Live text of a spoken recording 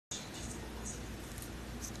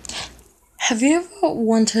Have you ever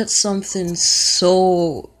wanted something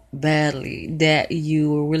so badly that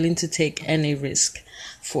you were willing to take any risk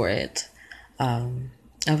for it? I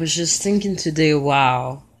was just thinking today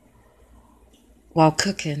while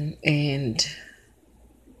cooking, and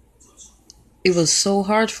it was so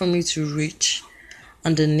hard for me to reach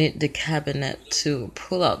underneath the cabinet to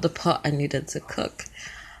pull out the pot I needed to cook.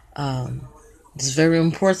 It's very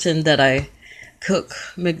important that I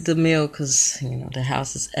make the meal because the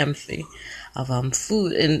house is empty of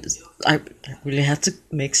food, and I really had to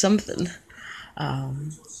make something.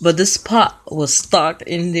 But this pot was stuck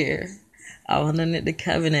in there, underneath the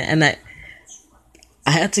cabinet, and I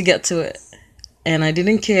had to get to it, and I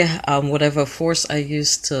didn't care whatever force I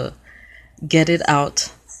used to get it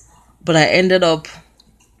out, but I ended up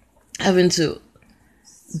having to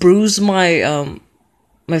bruise my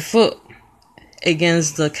foot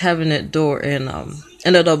against the cabinet door and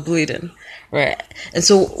ended up bleeding, right? And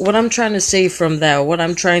so what I'm trying to say from that, what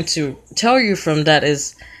I'm trying to tell you from that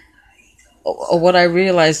is, or what I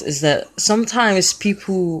realize is that sometimes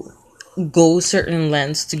people go certain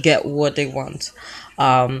lengths to get what they want.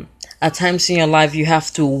 At times in your life, you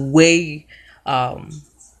have to weigh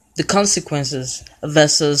the consequences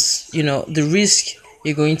versus the risk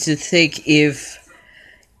you're going to take if,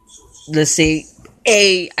 let's say,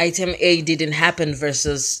 item A didn't happen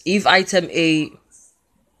versus if item A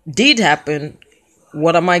did happen,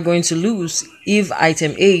 what am I going to lose? If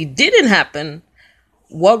item A didn't happen,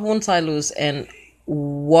 what won't I lose, and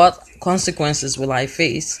what consequences will I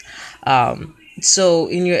face? So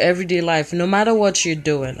in your everyday life, no matter what you're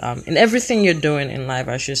doing, in everything you're doing in life,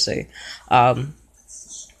 I should say,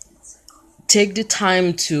 take the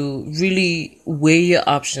time to really weigh your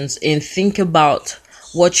options and think about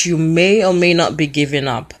what you may or may not be giving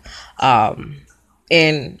up,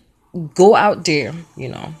 and go out there,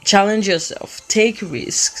 challenge yourself, take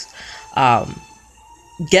risks,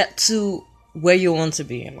 get to where you want to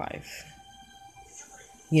be in life.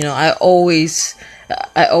 I always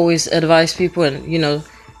advise people, and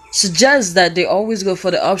suggest that they always go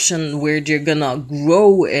for the option where they're gonna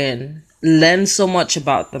grow and learn so much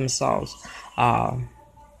about themselves. They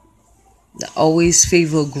always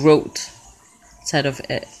favor growth instead of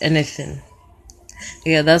anything.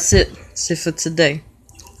 Yeah, that's it. That's it for today.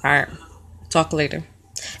 All right, talk later.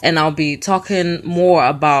 And I'll be talking more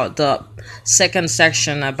about the second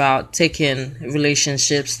section about taking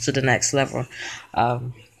relationships to the next level.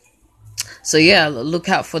 So yeah, look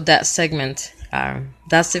out for that segment.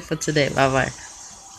 That's it for today. Bye bye.